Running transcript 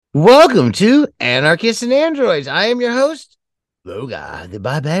Welcome to Anarchists and Androids. I am your host, Loga the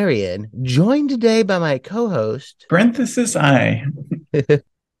Barbarian, joined today by my co-host. Parenthesis I.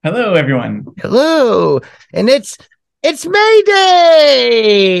 Hello, everyone. Hello, and it's May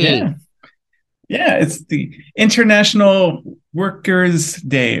Day. Yeah, yeah. It's the International Workers'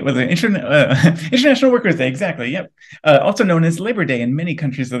 Day. Well, the International Workers' Day. Exactly. Yep. Also known as Labor Day in many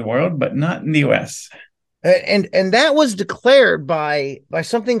countries of the world, but not in the U.S. And that was declared by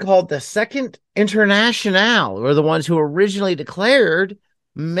something called the Second International, or the ones who originally declared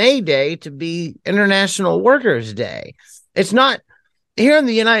May Day to be International Workers' Day. It's not here in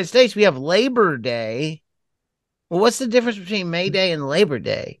the United States. We have Labor Day. Well, what's the difference between May Day and Labor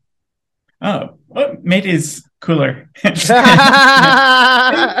Day? Oh, well, May Day is cooler.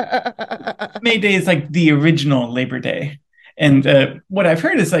 May Day is like the original Labor Day. And what I've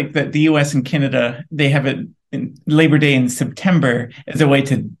heard is like that the US and Canada, they have it in Labor Day in September as a way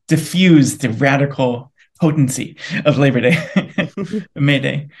to diffuse the radical potency of Labor Day, May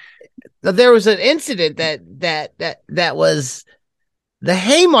Day. There was an incident that was the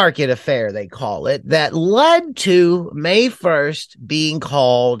Haymarket Affair, they call it, that led to May 1st being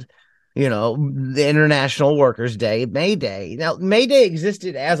called, the International Workers' Day, May Day. Now, May Day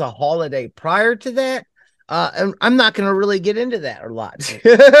existed as a holiday prior to that. And I'm not going to really get into that a lot.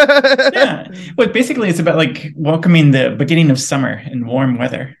 Yeah. Well, basically, it's about like welcoming the beginning of summer and warm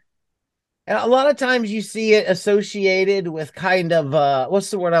weather. And a lot of times you see it associated with kind of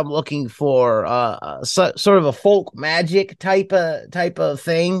what's the word I'm looking for? Sort of a folk magic type of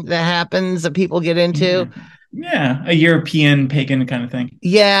thing that happens that people get into. Yeah, a European pagan kind of thing.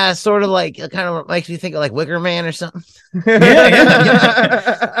 Yeah, sort of like it kind of makes me think of like Wicker Man or something.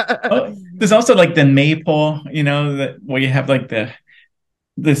 Yeah. Oh, there's also like the maypole, that where you have like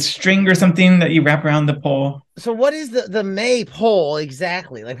the string or something that you wrap around the pole. So what is the maypole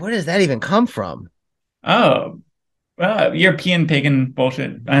exactly? Like, where does that even come from? Oh, European pagan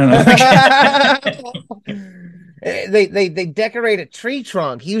bullshit. I don't know. They decorate a tree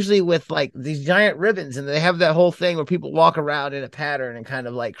trunk usually with like these giant ribbons, and they have that whole thing where people walk around in a pattern and kind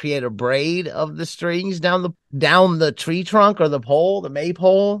of like create a braid of the strings down the tree trunk or the pole, the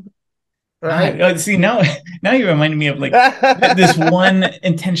maypole, right? See, now you reminded me of like this one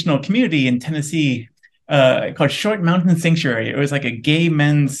intentional community in Tennessee called Short Mountain Sanctuary. It was like a gay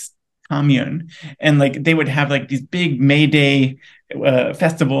men's commune, and like they would have like these big May Day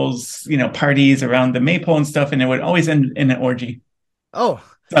festivals, parties around the maypole and stuff, and it would always end in an orgy. Oh,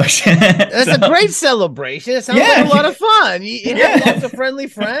 So, that's a great celebration. It sounds like a lot of fun. You have lots of friendly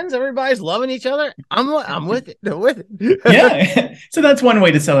friends. Everybody's loving each other. I'm with it. I'm with it. Yeah. So that's one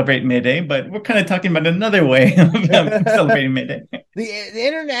way to celebrate May Day, but we're kind of talking about another way of celebrating May Day. The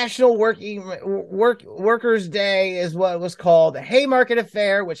International Workers' Day is what was called the Haymarket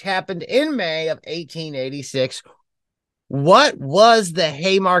Affair, which happened in May of 1886. What was the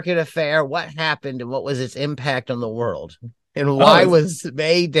Haymarket Affair? What happened, and what was its impact on the world? And why was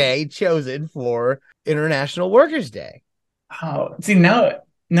May Day chosen for International Workers' Day? Oh, see, now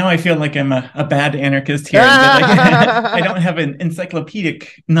I feel like I'm a bad anarchist here. I don't have an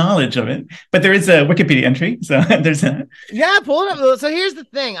encyclopedic knowledge of it, but there is a Wikipedia entry. So there's a. Yeah, pull it up. So here's the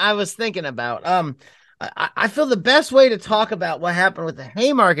thing I was thinking about. I feel the best way to talk about what happened with the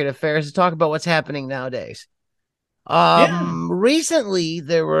Haymarket Affair is to talk about what's happening nowadays. Recently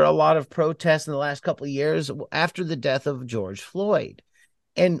there were a lot of protests in the last couple of years after the death of George Floyd,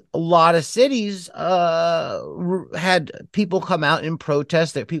 and a lot of cities had people come out and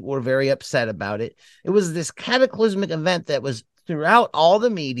protest. That people were very upset about it. It was this cataclysmic event that was throughout all the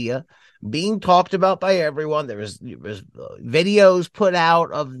media, being talked about by everyone. There was videos put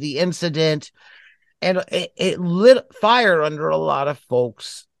out of the incident, and it lit fire under a lot of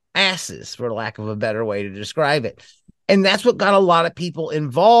folks' asses, for lack of a better way to describe it. And that's what got a lot of people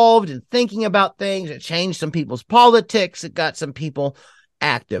involved in thinking about things. It changed some people's politics. It got some people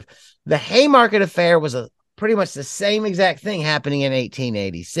active. The Haymarket Affair was pretty much the same exact thing happening in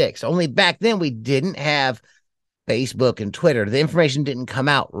 1886. Only back then we didn't have Facebook and Twitter. The information didn't come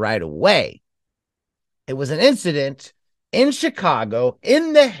out right away. It was an incident in Chicago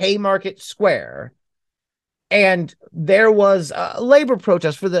in the Haymarket Square. And there was a labor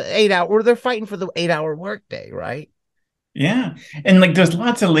protest for the 8 hour, where they're fighting for the 8 hour workday, right? Yeah. And like there's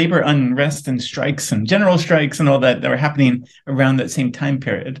lots of labor unrest and strikes and general strikes and all that were happening around that same time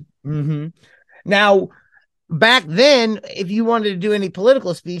period. Mm-hmm. Now, back then, if you wanted to do any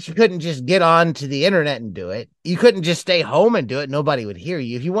political speech, you couldn't just get on to the internet and do it. You couldn't just stay home and do it. Nobody would hear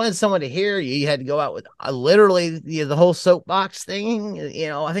you. If you wanted someone to hear you, you had to go out with literally the whole soapbox thing.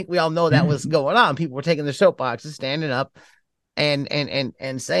 I think we all know that was going on. People were taking their soapboxes, standing up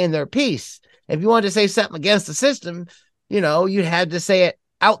and saying their piece. If you wanted to say something against the system, you had to say it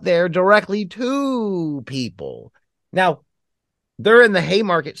out there directly to people. Now, they're in the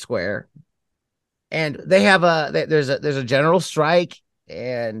Haymarket Square, and there's a general strike,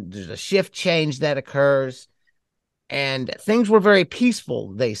 and there's a shift change that occurs, and things were very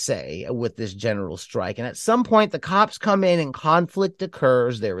peaceful, they say, with this general strike. And at some point, the cops come in and conflict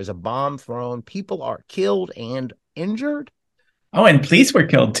occurs. There is a bomb thrown. People are killed and injured. Oh, and police were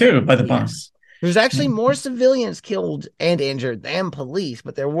killed too by the bombs. Yes. There's actually more civilians killed and injured than police,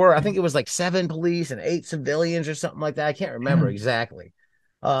 but there were, I think it was like 7 police and 8 civilians or something like that. I can't remember exactly.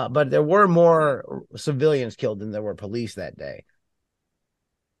 But there were more civilians killed than there were police that day.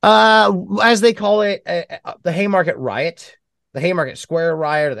 As they call it, the Haymarket riot, the Haymarket Square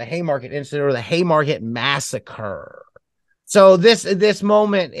riot, or the Haymarket incident, or the Haymarket massacre. So this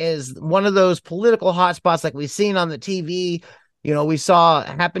moment is one of those political hotspots like we've seen on the TV. We saw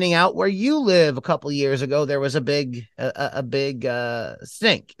happening out where you live a couple of years ago. There was a big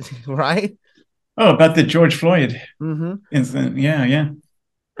stink, right? Oh, about the George Floyd incident. Yeah.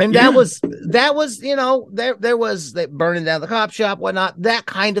 And that was there was burning down the cop shop, whatnot. That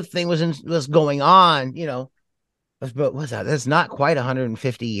kind of thing was going on. But what's that? That's not quite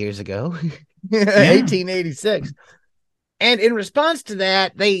 150 years ago, 1886. And in response to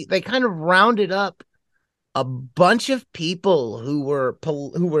that, they kind of rounded up a bunch of people who were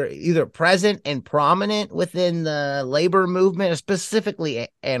either present and prominent within the labor movement, specifically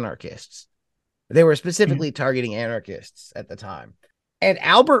anarchists. They were specifically targeting anarchists at the time. And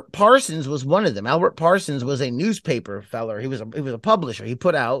Albert Parsons was one of them. Albert Parsons was a newspaper feller. He was a publisher. He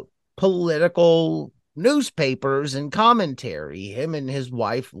put out political newspapers and commentary. Him and his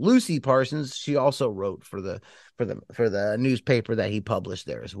wife, Lucy Parsons, she also wrote for the newspaper that he published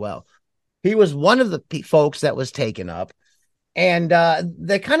there as well. He was one of the folks that was taken up, and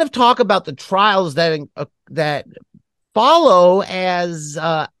they kind of talk about the trials that follow as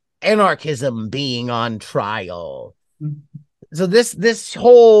anarchism being on trial. So this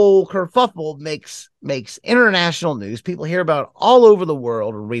whole kerfuffle makes international news. People hear about it all over the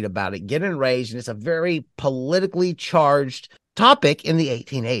world, read about it, get enraged, and it's a very politically charged topic in the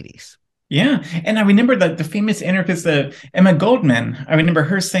 1880s. Yeah, and I remember that the famous anarchist Emma Goldman. I remember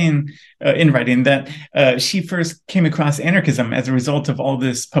her saying in writing that she first came across anarchism as a result of all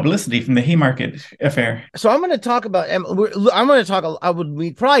this publicity from the Haymarket affair. So I'm going to talk about Emma. I'm going to talk.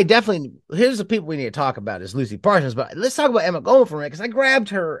 We probably definitely. Here's the people we need to talk about is Lucy Parsons, but let's talk about Emma Goldman for a minute, because I grabbed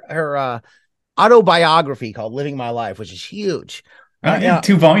her autobiography called "Living My Life," which is huge.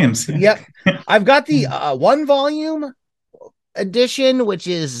 2 volumes. Yep, I've got the 1 volume edition, which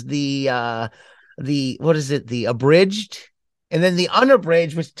is the abridged, and then the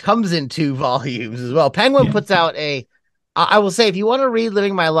unabridged, which comes in 2 volumes as well. Penguin puts out I will say, if you want to read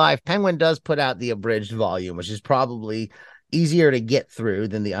Living My Life, Penguin does put out the abridged volume, which is probably easier to get through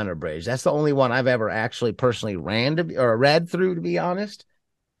than the unabridged. That's the only one I've ever actually personally read through, to be honest.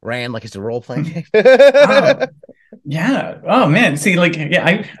 Ran like it's a role-playing game. Yeah. Oh man. See,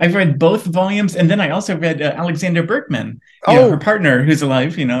 I've read both volumes, and then I also read Alexander Berkman, her partner who's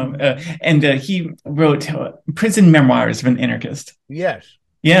alive. And he wrote Prison Memoirs of an Anarchist. Yes.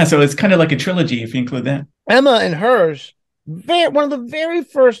 Yeah. So it's kind of like a trilogy if you include that. Emma and hers, one of the very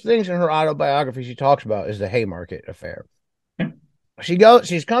first things in her autobiography she talks about is the Haymarket affair. Yeah.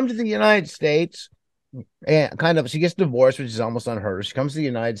 She's come to the United States, and she gets divorced, which is almost unheard of. She comes to the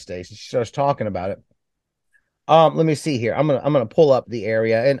United States and she starts talking about it. Let me see here. I'm gonna pull up the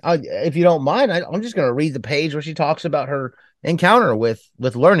area, and if you don't mind, I'm just gonna read the page where she talks about her encounter with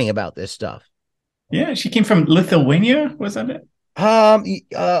learning about this stuff. Yeah, she came from Lithuania. Was that it?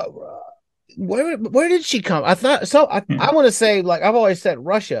 Where did she come? I thought so. I want to say, I've always said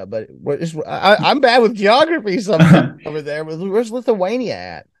Russia, but I'm bad with geography. Something over there. Where's Lithuania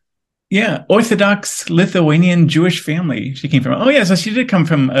at? Yeah, Orthodox Lithuanian Jewish family she came from. Oh yeah, so she did come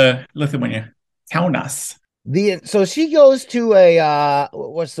from Lithuania. Kaunas. So she goes to a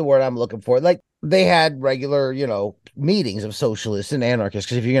what's the word I'm looking for? They had regular, meetings of socialists and anarchists,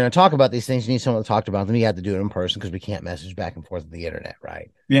 because if you're going to talk about these things, you need someone to talk about them. You have to do it in person, because we can't message back and forth on the internet, right?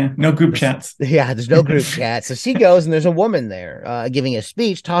 Yeah, no group chats. Yeah, there's no group chat. So she goes, and there's a woman there giving a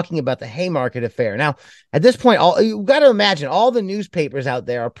speech talking about the Haymarket affair. Now, at this point, you've got to imagine all the newspapers out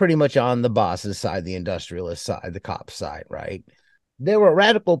there are pretty much on the boss's side, the industrialist side, the cop side, right? There were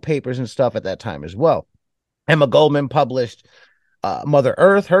radical papers and stuff at that time as well. Emma Goldman published Mother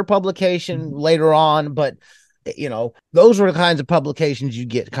Earth, her publication later on, but Those were the kinds of publications you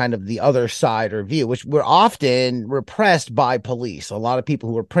get kind of the other side or view, which were often repressed by police. A lot of people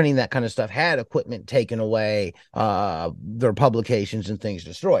who were printing that kind of stuff had equipment taken away, their publications and things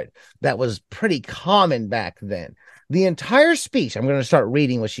destroyed. That was pretty common back then. The entire speech, I'm going to start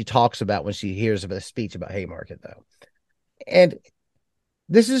reading what she talks about when she hears of a speech about Haymarket, though. And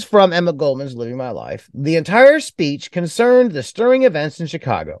this is from Emma Goldman's Living My Life. The entire speech concerned the stirring events in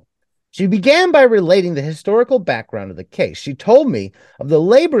Chicago. She began by relating the historical background of the case. She told me of the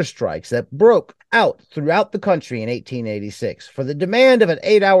labor strikes that broke out throughout the country in 1886 for the demand of an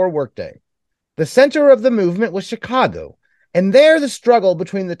 8-hour workday. The center of the movement was Chicago, and there the struggle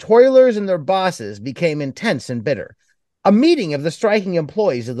between the toilers and their bosses became intense and bitter. A meeting of the striking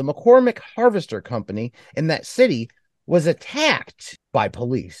employees of the McCormick Harvester Company in that city was attacked by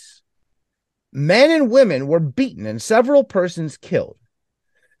police. Men and women were beaten and several persons killed.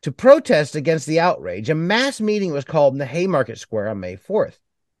 To protest against the outrage, a mass meeting was called in the Haymarket Square on May 4th.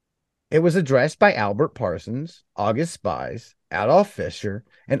 It was addressed by Albert Parsons, August Spies, Adolph Fisher,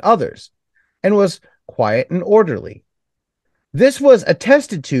 and others, and was quiet and orderly. This was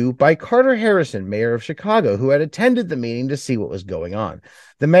attested to by Carter Harrison, mayor of Chicago, who had attended the meeting to see what was going on.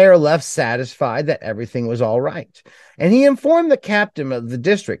 The mayor left satisfied that everything was all right, and he informed the captain of the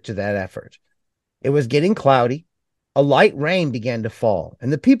district to that effort. It was getting cloudy. A light rain began to fall,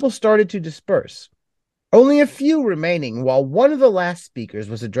 and the people started to disperse. Only a few remaining while one of the last speakers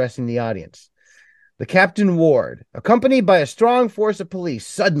was addressing the audience. The Captain Ward, accompanied by a strong force of police,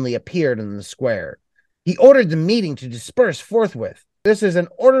 suddenly appeared in the square. He ordered the meeting to disperse forthwith. "This is an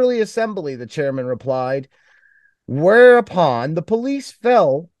orderly assembly," the chairman replied, whereupon the police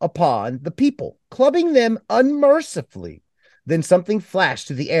fell upon the people, clubbing them unmercifully. Then something flashed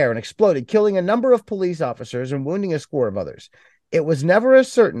through the air and exploded, killing a number of police officers and wounding a score of others. It was never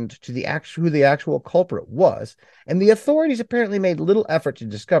ascertained who the actual culprit was, and the authorities apparently made little effort to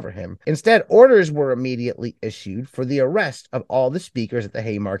discover him. Instead, orders were immediately issued for the arrest of all the speakers at the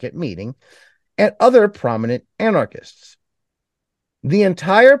Haymarket meeting and other prominent anarchists. The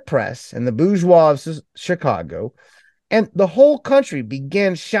entire press and the bourgeois of Chicago and the whole country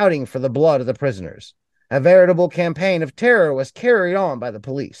began shouting for the blood of the prisoners. A veritable campaign of terror was carried on by the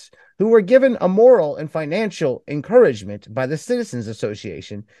police, who were given a moral and financial encouragement by the Citizens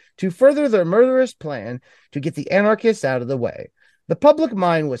Association to further their murderous plan to get the anarchists out of the way. The public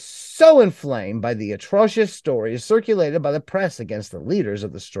mind was so inflamed by the atrocious stories circulated by the press against the leaders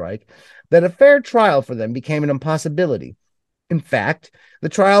of the strike that a fair trial for them became an impossibility. In fact, the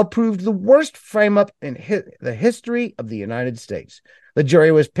trial proved the worst frame-up in the history of the United States. The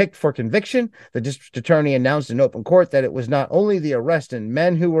jury was picked for conviction. The district attorney announced in open court that it was not only the arrest and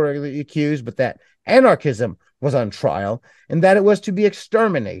men who were accused, but that anarchism was on trial and that it was to be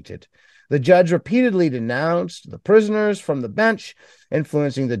exterminated. The judge repeatedly denounced the prisoners from the bench,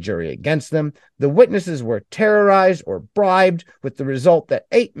 influencing the jury against them. The witnesses were terrorized or bribed, with the result that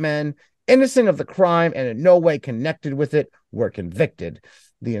 8 men, innocent of the crime and in no way connected with it, were convicted.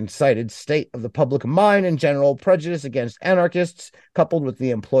 The incited state of the public mind and general prejudice against anarchists, coupled with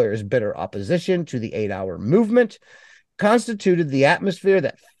the employer's bitter opposition to the 8-hour movement, constituted the atmosphere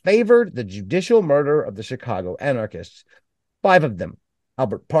that favored the judicial murder of the Chicago anarchists. 5 of them,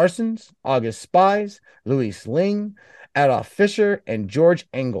 Albert Parsons, August Spies, Louis Ling, Adolph Fisher, and George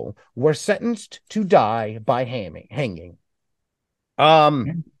Engel, were sentenced to die by hanging.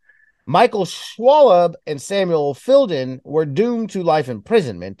 Michael Schwalbe and Samuel Filden were doomed to life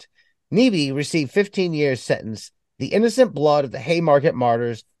imprisonment. Neby received 15 years sentence. The innocent blood of the Haymarket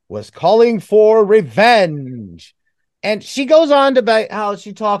martyrs was calling for revenge. And she goes on to about how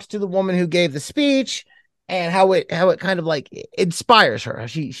she talks to the woman who gave the speech and how it kind of like inspires her.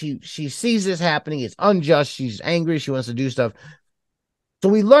 She sees this happening. It's unjust. She's angry. She wants to do stuff. So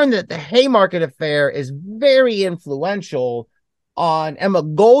we learned that the Haymarket affair is very influential on Emma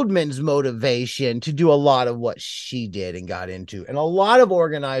Goldman's motivation to do a lot of what she did and got into. And a lot of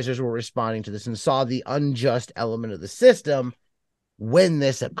organizers were responding to this and saw the unjust element of the system when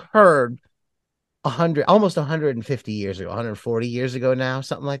this occurred almost 150 years ago, 140 years ago now,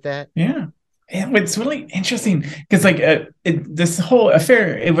 something like that. Yeah. And it's really interesting because this whole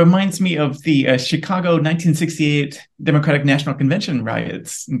affair, it reminds me of the Chicago 1968 Democratic National Convention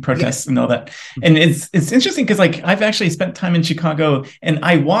riots and protests and all that. And it's interesting because I've actually spent time in Chicago and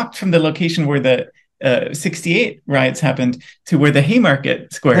I walked from the location where the 68 riots happened to where the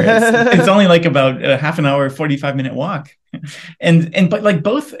Haymarket Square is. It's only about a half an hour, 45-minute walk. But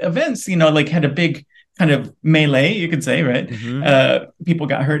both events, had a big kind of melee, you could say, right? Mm-hmm. People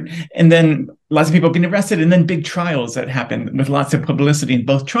got hurt, and then lots of people getting arrested, and then big trials that happened with lots of publicity in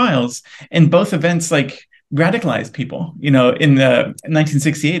both trials. And both events radicalized people. You know, in the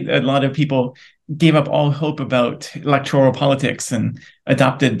 1968, a lot of people gave up all hope about electoral politics and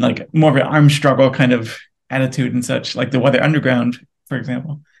adopted like more of an armed struggle kind of attitude and such, like the Weather Underground, for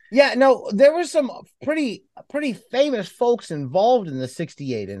example. Yeah, no, there were some pretty famous folks involved in the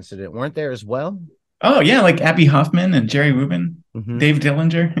 68 incident, weren't there as well? Oh yeah, like Abby Hoffman and Jerry Rubin, Mm-hmm. Dave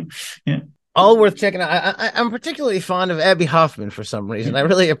Dillinger. Yeah. All worth checking out. I'm particularly fond of Abby Hoffman for some reason. I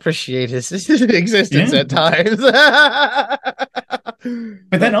really appreciate his existence Yeah. at times.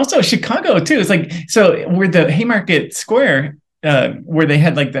 But then also Chicago too. It's like, so where the Haymarket Square, where they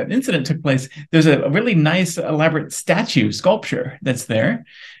had like that incident took place, there's a really nice elaborate statue sculpture that's there.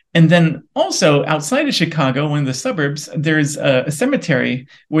 And then also outside of Chicago, one of the suburbs, there's a cemetery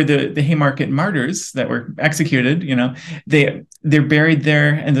where the Haymarket martyrs that were executed, you know, they're buried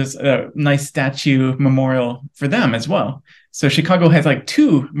there, and there's a nice statue memorial for them as well. So Chicago has like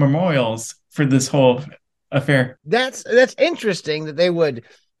two memorials for this whole affair. That's interesting that they would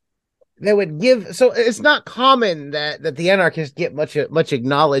give. So it's not common that the anarchists get much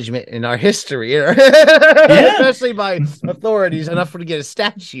acknowledgement in our history, Yeah. especially by authorities, enough for to get a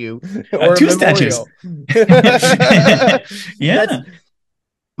statue or Two a statues. memorial. Yeah.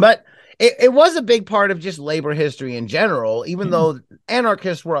 But it was a big part of just labor history in general. Even though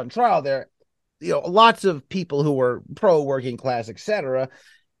anarchists were on trial, there, lots of people who were pro working class, etc.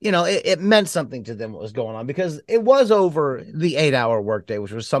 It meant something to them what was going on, because it was over the 8-hour workday,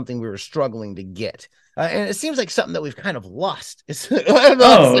 which was something we were struggling to get. And it seems like something that we've kind of lost.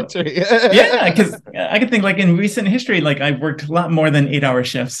 Oh, yeah, because I can think like in recent history, like I've worked a lot more than 8-hour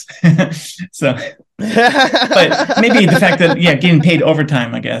shifts. So, but maybe the fact that, yeah, getting paid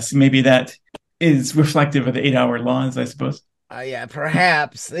overtime, I guess, maybe that is reflective of the 8-hour laws, I suppose. Yeah,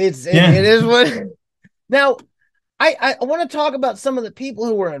 perhaps it is what. Now, I want to talk about some of the people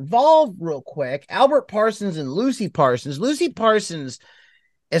who were involved real quick. Albert Parsons and Lucy Parsons. Lucy Parsons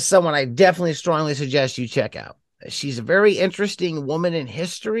is someone I definitely strongly suggest you check out. She's a very interesting woman in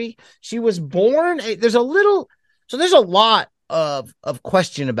history. She was born. There's a lot of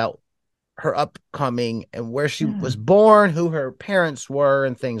question about her upcoming and where she was born, who her parents were,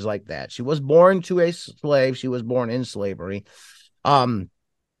 and things like that. She was born to a slave. She was born in slavery. A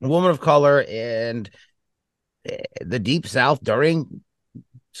woman of color, and the Deep South during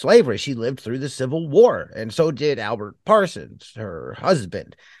slavery. She lived through the Civil War, and so did Albert Parsons, her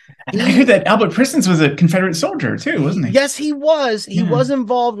husband. And I heard that Albert Parsons was a Confederate soldier too, wasn't he? Yes, he was. He was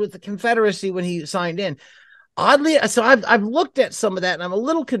involved with the Confederacy when he signed in. Oddly, so I've looked at some of that, and I'm a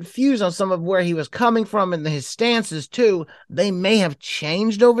little confused on some of where he was coming from and his stances too. They may have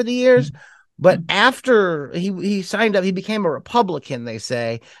changed over the years. But after he signed up, he became a Republican, they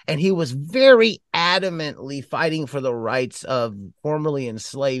say, and he was very adamantly fighting for the rights of formerly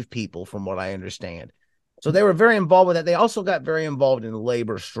enslaved people, from what I understand. So they were very involved with that. They also got very involved in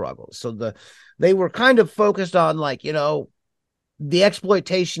labor struggles. So they were kind of focused on, like, the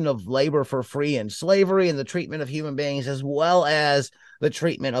exploitation of labor for free and slavery, and the treatment of human beings, as well as the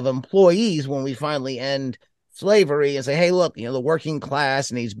treatment of employees when we finally end slavery and say, hey, look, the working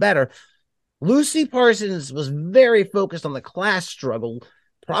class needs better. Lucy Parsons was very focused on the class struggle,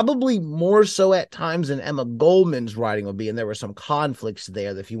 probably more so at times than Emma Goldman's writing would be. And there were some conflicts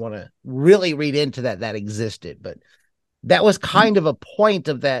there that, if you want to really read into that existed. But that was kind of a point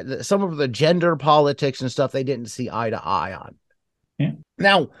of that. Some of the gender politics and stuff they didn't see eye to eye on. Yeah.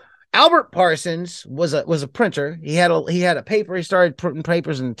 Now, Albert Parsons was a printer. He had a paper. He started printing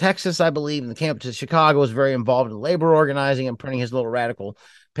papers in Texas, I believe, in the campus of Chicago. Was very involved in labor organizing and printing his little radical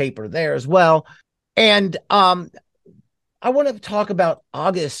paper there as well. And I want to talk about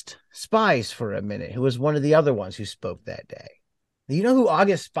August Spies for a minute, who was one of the other ones who spoke that day. Do you know who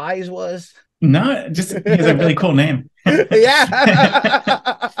August Spies was? No, just he has a really cool name.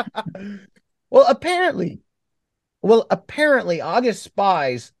 Yeah. Well, apparently, August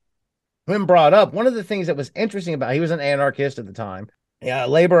Spies, when brought up, one of the things that was interesting about, he was an anarchist at the time,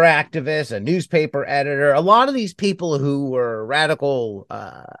 labor activist, a newspaper editor. A lot of these people who were radical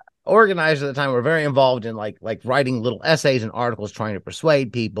organizers at the time were very involved in like writing little essays and articles, trying to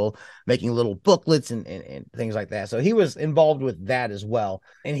persuade people, making little booklets and things like that. So he was involved with that as well.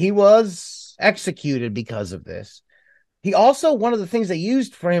 And he was executed because of this. He also, one of the things they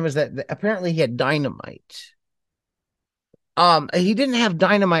used for him is that apparently he had dynamite. He didn't have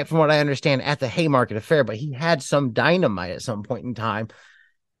dynamite, from what I understand, at the Haymarket affair, but he had some dynamite at some point in time.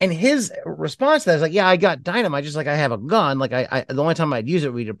 And his response to that is like, yeah, I got dynamite just like I have a gun. Like I the only time I'd use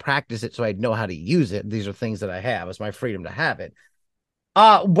it would be to practice it so I'd know how to use it. These are things that I have. It's my freedom to have it.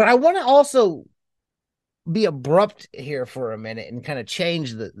 But I want to also be abrupt here for a minute and kind of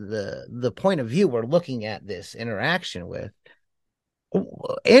change the point of view we're looking at this interaction with.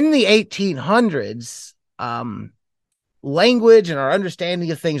 In the 1800s, language and our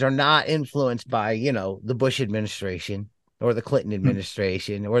understanding of things are not influenced by, the Bush administration or the Clinton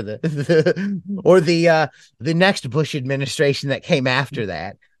administration or the next Bush administration that came after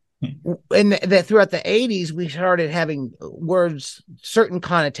that. And that throughout the 80s, we started having certain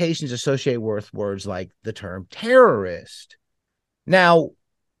connotations associated with words like the term terrorist. Now,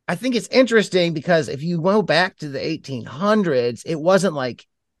 I think it's interesting because if you go back to the 1800s, it wasn't like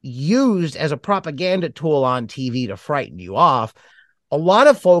used as a propaganda tool on TV to frighten you off. A lot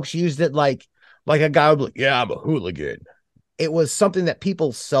of folks used it like a guy would be like, yeah, I'm a hooligan. It was something that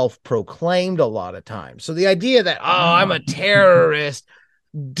people self-proclaimed a lot of times. So the idea that, I'm a terrorist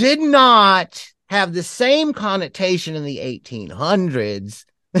did not have the same connotation in the 1800s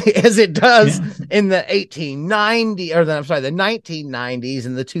as it does in the 1890s, or the 1990s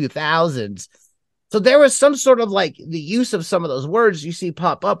and the 2000s. So there was some sort of like the use of some of those words you see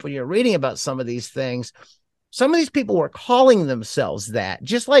pop up when you're reading about some of these things. Some of these people were calling themselves that.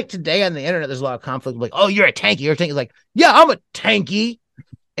 Just like today on the internet, there's a lot of conflict. Like, oh, you're a tanky. You're a tanky. Like, yeah, I'm a tanky.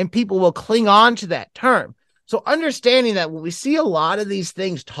 And people will cling on to that term. So understanding that when we see a lot of these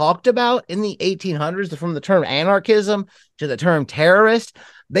things talked about in the 1800s, from the term anarchism to the term terrorist,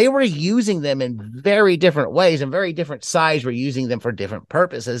 they were using them in very different ways, and very different sides were using them for different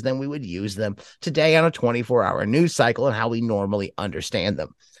purposes than we would use them today on a 24-hour news cycle and how we normally understand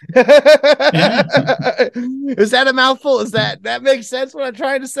them. Yeah. Is that a mouthful? Is that makes sense what I'm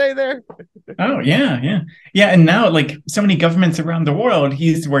trying to say there? Oh, yeah. And now, like, so many governments around the world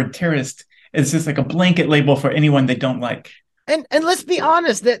use the word terrorist. It's just like a blanket label for anyone they don't like. And let's be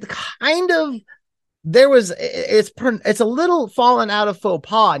honest, that kind of it's a little fallen out of faux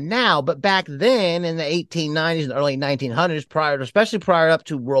pas now, but back then in the 1890s and early 1900s, especially prior up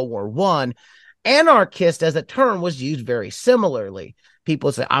to World War I, anarchist as a term was used very similarly.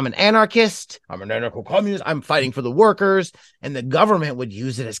 People say, I'm an anarchist, I'm an anarcho-communist, I'm fighting for the workers, and the government would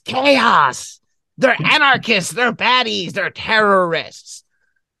use it as chaos. They're anarchists, they're baddies, they're terrorists.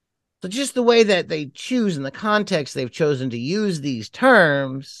 So just the way that they choose and the context they've chosen to use these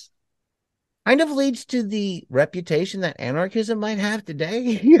terms kind of leads to the reputation that anarchism might have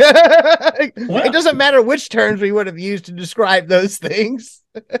today. It doesn't matter which terms we would have used to describe those things.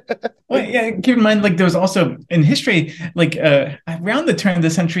 Well, yeah, keep in mind, like, there was also in history, like, around the turn of the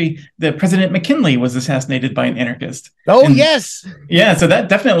century, the President McKinley was assassinated by an anarchist. Oh, yes. Yeah, so that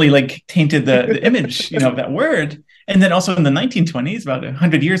definitely, like, tainted the image, of that word. And then also in the 1920s, about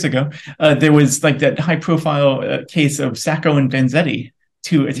 100 years ago, there was like that high-profile case of Sacco and Vanzetti,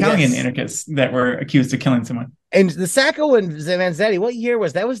 two Italian anarchists that were accused of killing someone. And the Sacco and Vanzetti, what year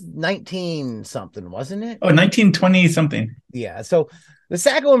was that? Was 19 something, wasn't it? Oh, 1920 something. Yeah. So the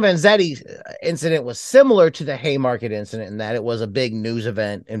Sacco and Vanzetti incident was similar to the Haymarket incident in that it was a big news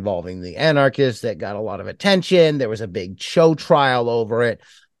event involving the anarchists that got a lot of attention. There was a big show trial over it.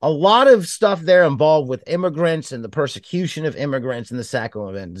 A lot of stuff there involved with immigrants and the persecution of immigrants in the Sacco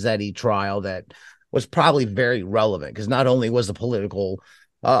and Vanzetti trial that was probably very relevant, because not only was the political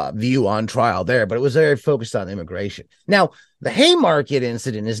view on trial there, but it was very focused on immigration. Now, the Haymarket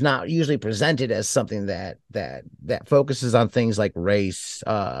incident is not usually presented as something that focuses on things like race,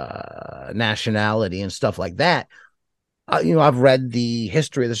 nationality, and stuff like that. I've read the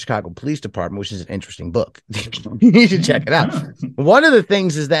history of the Chicago Police Department, which is an interesting book. You should check it out. One of the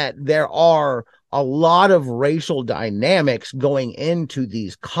things is that there are a lot of racial dynamics going into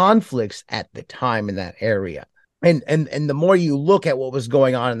these conflicts at the time in that area. And the more you look at what was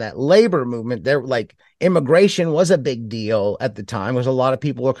going on in that labor movement, there, like, immigration was a big deal at the time, because a lot of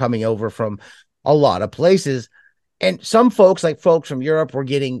people were coming over from a lot of places. And some folks, like folks from Europe, were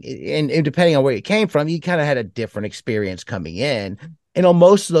getting, and depending on where you came from, you kind of had a different experience coming in.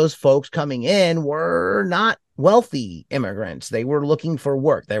 Most of those folks coming in were not wealthy immigrants. They were looking for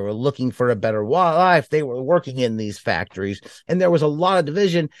work. They were looking for a better life. They were working in these factories, and there was a lot of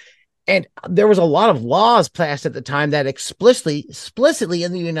division. And there was a lot of laws passed at the time that explicitly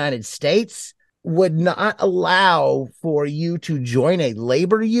in the United States would not allow for you to join a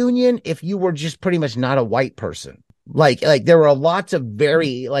labor union if you were just pretty much not a white person. Like there were lots of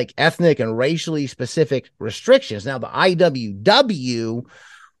very like ethnic and racially specific restrictions. Now the IWW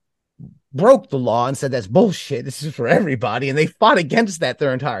broke the law and said that's bullshit. This is for everybody. And they fought against that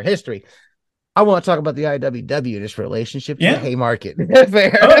their entire history. I want to talk about the IWW and its relationship to the Yeah. Haymarket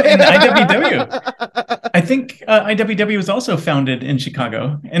Fair. Oh, and IWW. I think IWW was also founded in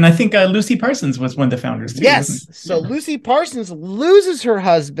Chicago, and I think Lucy Parsons was one of the founders too, wasn't Yes. it? So Yeah. Lucy Parsons loses her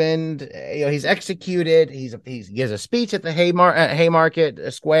husband. He's executed. He gives a speech at the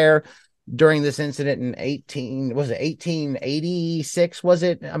Haymarket Square during this incident in 1886? Was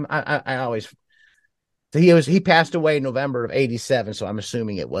it? I always. So he passed away in November of 87. So I'm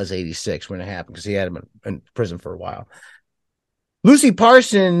assuming it was 86 when it happened because he had him in prison for a while. Lucy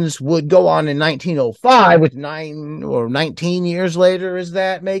Parsons would go on in 1905, with 19 years later. Does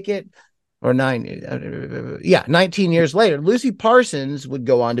that make it? Or 19 years later, Lucy Parsons would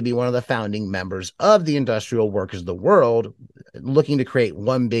go on to be one of the founding members of the Industrial Workers of the World, looking to create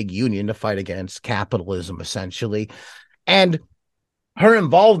one big union to fight against capitalism, essentially. And her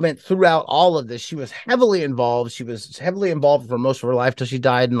involvement throughout all of this, she was heavily involved. She was heavily involved for most of her life till she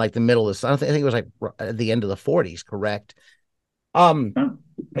died in like the middle of this. I think it was like at the end of the 40s, correct? Um, Oh.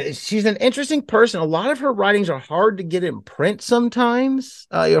 She's an interesting person. A lot of her writings are hard to get in print sometimes.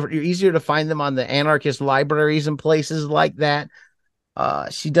 You're easier to find them on the anarchist libraries and places like that.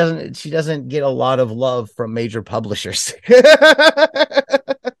 She doesn't get a lot of love from major publishers.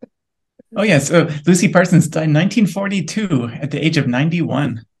 Oh, yes. So Lucy Parsons died in 1942 at the age of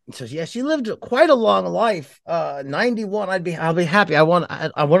 91. So yeah, she lived quite a long life. 91. I'll be happy. I want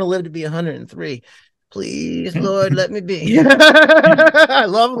to live to be 103. Please, Lord, let me be. I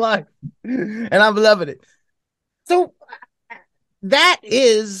love life, and I'm loving it. So that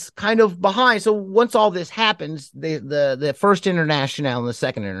is kind of behind. So once all this happens, the first international and the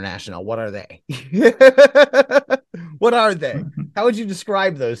second international, what are they? What are they? How would you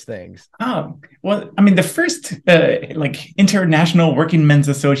describe those things? Oh, well, I mean, the first like International Working Men's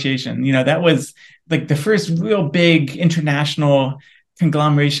Association, that was like the first real big international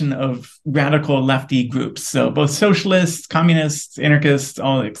conglomeration of radical lefty groups. So both socialists, communists, anarchists,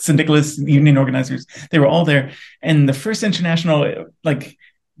 all like syndicalists, union organizers, they were all there. And the first international, like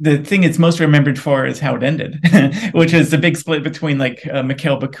the thing it's most remembered for is how it ended, which is the big split between like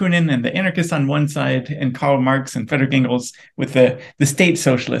Mikhail Bakunin and the anarchists on one side, and Karl Marx and Frederick Engels with the state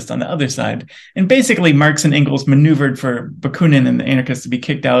socialists on the other side. And basically, Marx and Engels maneuvered for Bakunin and the anarchists to be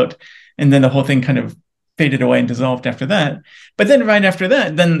kicked out, and then the whole thing kind of faded away and dissolved after that. But then right after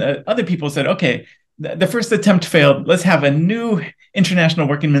that, then other people said, okay, the first attempt failed. Let's have a new International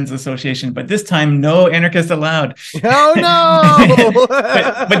Working Men's Association, but this time no anarchists allowed. Oh no!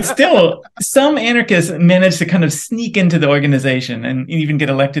 but still, some anarchists managed to kind of sneak into the organization and even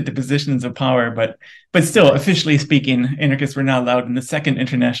get elected to positions of power. But still, officially speaking, anarchists were not allowed in the Second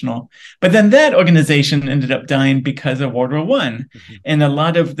International. But then that organization ended up dying because of World War One, and a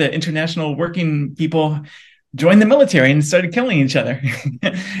lot of the international working people joined the military and started killing each other.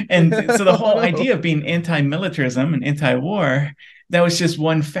 And so the whole idea of being anti-militarism and anti-war, that was just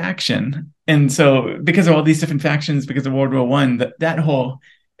one faction. And so because of all these different factions, because of World War One, that whole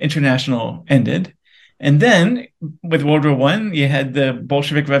international ended. And then with World War One, you had the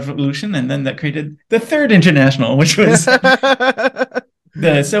Bolshevik Revolution, and then that created the Third International, which was the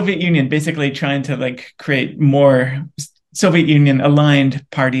Soviet Union basically trying to like create more Soviet Union aligned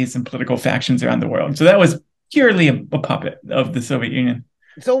parties and political factions around the world. So that was purely a puppet of the Soviet Union.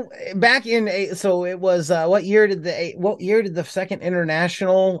 So so it was what year did the Second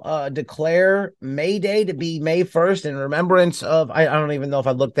International declare May Day to be May 1st in remembrance of, I don't even know if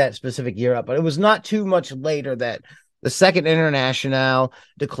I looked that specific year up, but it was not too much later that the Second International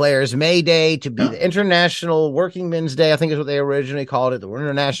declares May Day to be the International Working Men's Day. I think is what they originally called it, the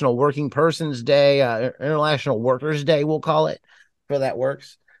International Working Persons Day, International Workers Day, we'll call it, for that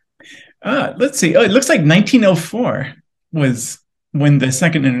works. Let's see. Oh, it looks like 1904 was when the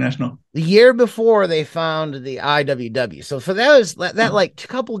Second International. The year before they found the IWW. So for that like a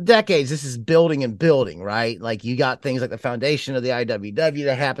couple decades, this is building and building, right? Like you got things like the foundation of the IWW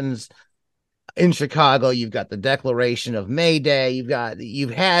that happens in Chicago. You've got the Declaration of May Day.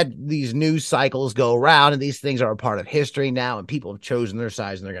 You've had these news cycles go around, and these things are a part of history now, and people have chosen their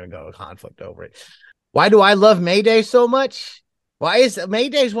sides, and they're going to go to conflict over it. Why do I love May Day so much? Why is May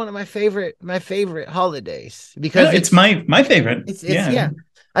Day is one of my favorite holidays? Because it's my favorite. Yeah.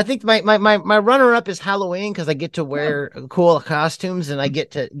 I think my runner up is Halloween because I get to wear cool costumes and I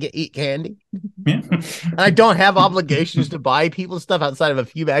get to eat candy. Yeah. And I don't have obligations to buy people stuff outside of a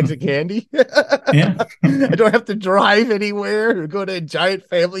few bags of candy. Yeah. I don't have to drive anywhere or go to a giant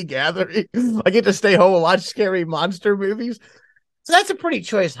family gathering. I get to stay home and watch scary monster movies. So that's a pretty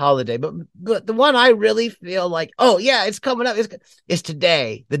choice holiday, but the one I really feel like, oh yeah, it's coming up. It's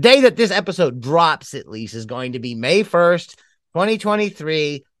today. The day that this episode drops, at least, is going to be May 1st,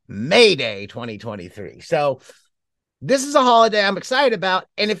 2023, May Day 2023. So this is a holiday I'm excited about.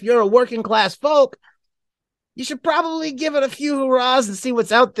 And if you're a working class folk, you should probably give it a few hurrahs and see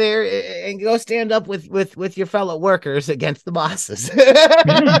what's out there and go stand up with your fellow workers against the bosses.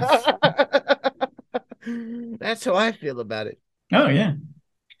 Yeah. That's how I feel about it. Oh, yeah.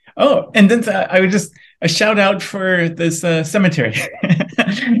 Oh, and then I would just a shout out for this cemetery.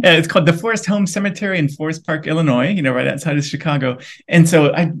 It's called the Forest Home Cemetery in Forest Park, Illinois, right outside of Chicago. And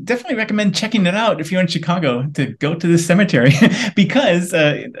so I definitely recommend checking it out if you're in Chicago to go to this cemetery because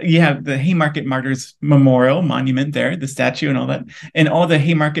you have the Haymarket Martyrs Memorial Monument there, the statue and all that. And all the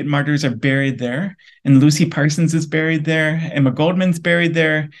Haymarket Martyrs are buried there. And Lucy Parsons is buried there. Emma Goldman's buried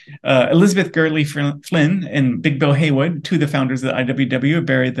there. Elizabeth Gurley Flynn and Big Bill Haywood, two of the founders of the IWW, are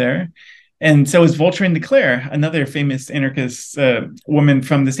buried there. And so is Voltaire Declare, another famous anarchist woman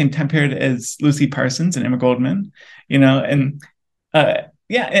from the same time period as Lucy Parsons and Emma Goldman, and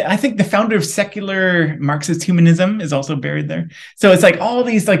yeah, I think the founder of secular Marxist humanism is also buried there. So it's like all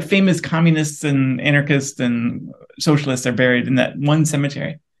these like famous communists and anarchists and socialists are buried in that one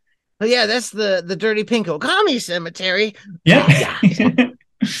cemetery. Oh yeah, that's the Dirty Pinko Commie Cemetery. Yeah.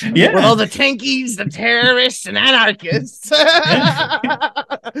 Yeah. With all the tankies, the terrorists, and anarchists.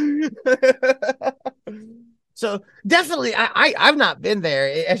 So definitely, I've not been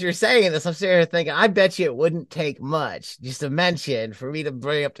there. As you're saying this, I'm sitting here thinking, I bet you it wouldn't take much just to mention for me to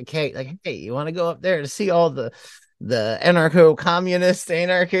bring up to Kate, like, hey, you want to go up there to see all the anarchist,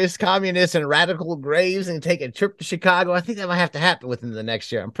 communists, and radical graves and take a trip to Chicago? I think that might have to happen within the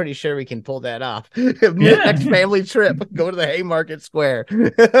next year. I'm pretty sure we can pull that off. Next family trip, go to the Haymarket Square.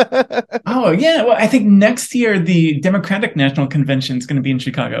 Oh, yeah. Well, I think next year the Democratic National Convention is going to be in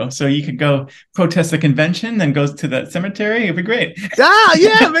Chicago. So you could go protest the convention, then go to that cemetery. It'd be great. Ah,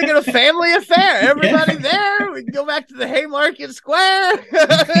 yeah, make it a family affair. Everybody there. We can go back to the Haymarket Square.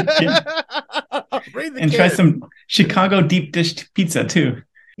 And try some Chicago deep dish pizza too.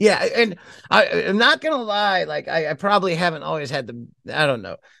 Yeah, and I'm not gonna lie, like I probably haven't always had I don't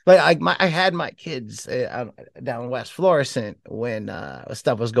know, like I had my kids down West Florissant when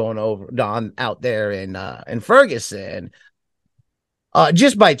stuff was going on out there in Ferguson,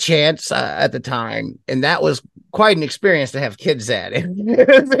 just by chance at the time, and that was quite an experience to have kids at.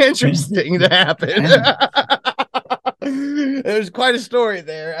 It's interesting to happen. There's quite a story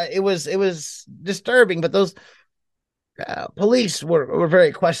there. It was disturbing, but those police were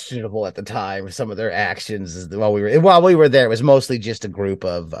very questionable at the time. Some of their actions while we were there, it was mostly just a group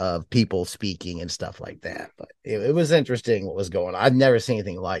of people speaking and stuff like that. But it was interesting what was going on. I've never seen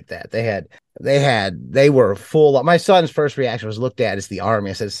anything like that. They were full. My son's first reaction was looked at as the army.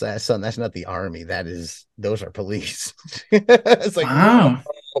 I said, son, that's not the army. Those are police. It's like, wow.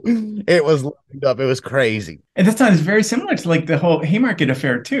 It was lined up. It was crazy. And that sounds very similar to like the whole Haymarket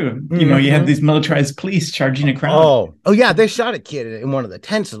affair too. You had these militarized police charging a crowd. Oh yeah, they shot a kid in one of the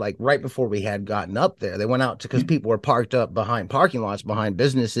tents like right before we had gotten up there. They went out because people were parked up behind parking lots, behind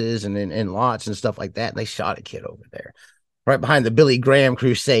businesses and in lots and stuff like that. And they shot a kid over there, right behind the Billy Graham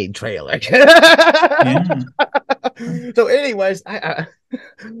Crusade trailer. So anyways,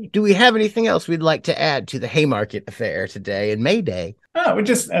 do we have anything else we'd like to add to the Haymarket affair today in May Day?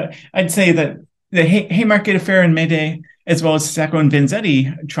 I'd say that the Haymarket affair and May Day, as well as Sacco and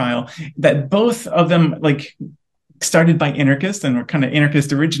Vanzetti trial, that both of them like started by anarchists and were kind of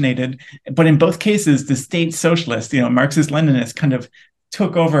anarchist originated, but in both cases, the state socialists, Marxist-Leninists kind of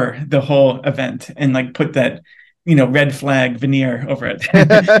took over the whole event and like put that red flag veneer over it.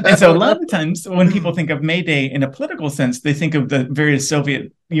 And so a lot of times when people think of May Day in a political sense, they think of the various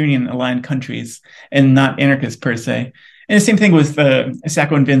Soviet Union aligned countries and not anarchists per se. And the same thing with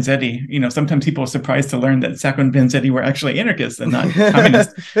Sacco and Vanzetti. Sometimes people are surprised to learn that Sacco and Vanzetti were actually anarchists and not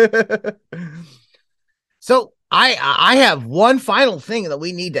communists. So I have one final thing that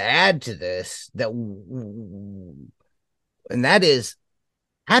we need to add to this, and that is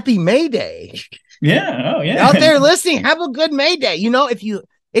Happy May Day. Yeah. Oh, yeah. Out there listening, have a good May Day.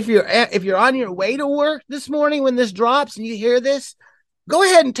 If you're on your way to work this morning when this drops and you hear this, go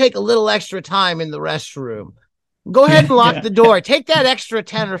ahead and take a little extra time in the restroom. Go ahead and lock the door. Take that extra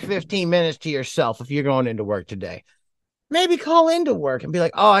 10 or 15 minutes to yourself if you're going into work today. Maybe call into work and be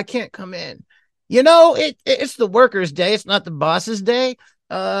like, oh, I can't come in. It's the workers' day. It's not the boss's day.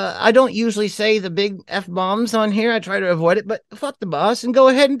 I don't usually say the big F-bombs on here. I try to avoid it, but fuck the boss and go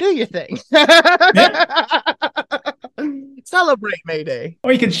ahead and do your thing. Celebrate May Day.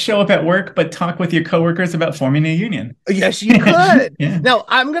 Or you could show up at work, but talk with your coworkers about forming a union. Yes, you could. Now,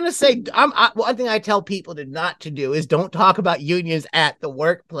 I'm going to say, one thing I tell people not to do is don't talk about unions at the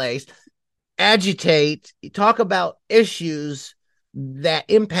workplace. Agitate, talk about issues that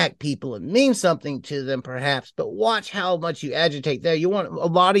impact people and mean something to them, perhaps, but watch how much you agitate there. You want a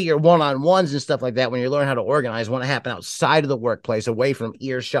lot of your one-on-ones and stuff like that when you learn how to organize want to happen outside of the workplace, away from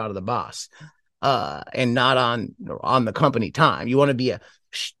earshot of the boss, and not on the company time. You want to be a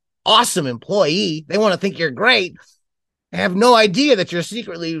awesome employee. They want to think you're great. Have no idea that you're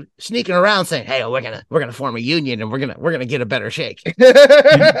secretly sneaking around saying, "Hey, we're gonna form a union and we're gonna get a better shake."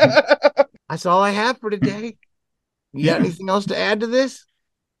 That's all I have for today. You got anything else to add to this?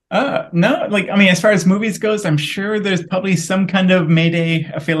 No, like, I mean, as far as movies goes, I'm sure there's probably some kind of Mayday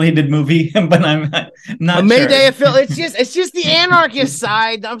affiliated movie, but I'm not a Mayday sure. affiliate. It's just the anarchist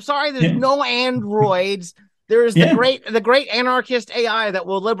side. I'm sorry, there's no androids. There is the great anarchist AI that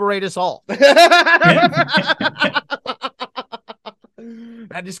will liberate us all.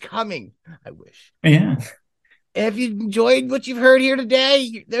 That is coming, I wish. Yeah. If you enjoyed what you've heard here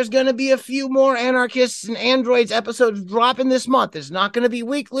today, there's going to be a few more Anarchists and Androids episodes dropping this month. It's not going to be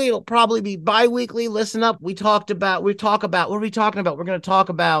weekly. It'll probably be bi-weekly. Listen up. What are we talking about? We're going to talk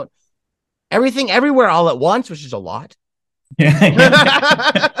about everything, everywhere, all at once, which is a lot.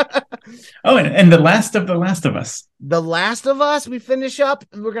 Yeah. Oh, and The Last of Us. The Last of Us, we finish up.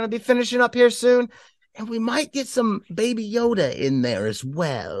 We're going to be finishing up here soon. And we might get some Baby Yoda in there as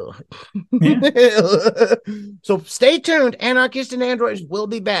well. Yeah. So stay tuned. Anarchists and Androids will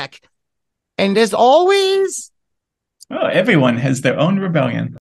be back. And as always, everyone has their own rebellion.